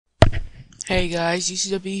Hey guys,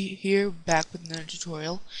 UCW here, back with another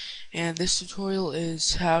tutorial, and this tutorial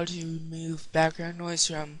is how to remove background noise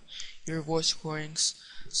from your voice recordings.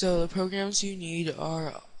 So the programs you need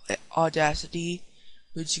are Audacity,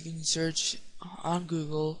 which you can search on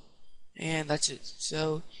Google, and that's it.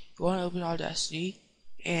 So you want to open Audacity,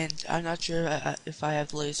 and I'm not sure if I have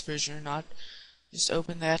the latest version or not. Just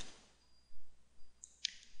open that,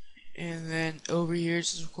 and then over here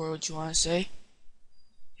just record what you want to say.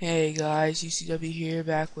 Hey guys, UCW here,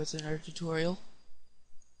 back with another tutorial.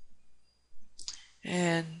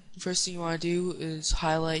 And the first thing you want to do is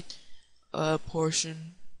highlight a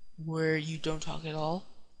portion where you don't talk at all.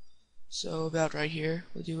 So about right here,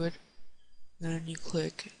 we'll do it. Then you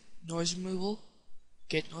click Noise Removal,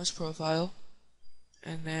 get Noise Profile,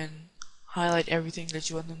 and then highlight everything that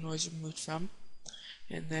you want the noise removed from,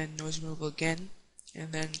 and then Noise Removal again,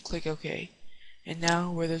 and then click OK. And now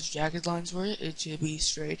where those jagged lines were, it should be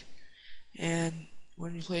straight. And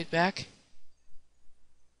when you play it back,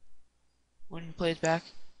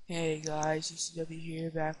 hey guys, UCW here,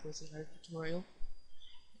 back with another tutorial.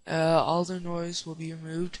 All the noise will be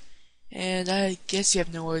removed, and I guess you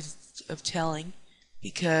have no way of telling,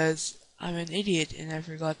 because I'm an idiot and I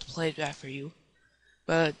forgot to play it back for you.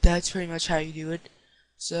 But that's pretty much how you do it.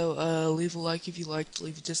 So, leave a like if you liked,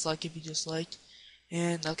 leave a dislike if you disliked,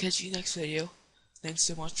 and I'll catch you next video. Thanks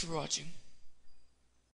so much for watching.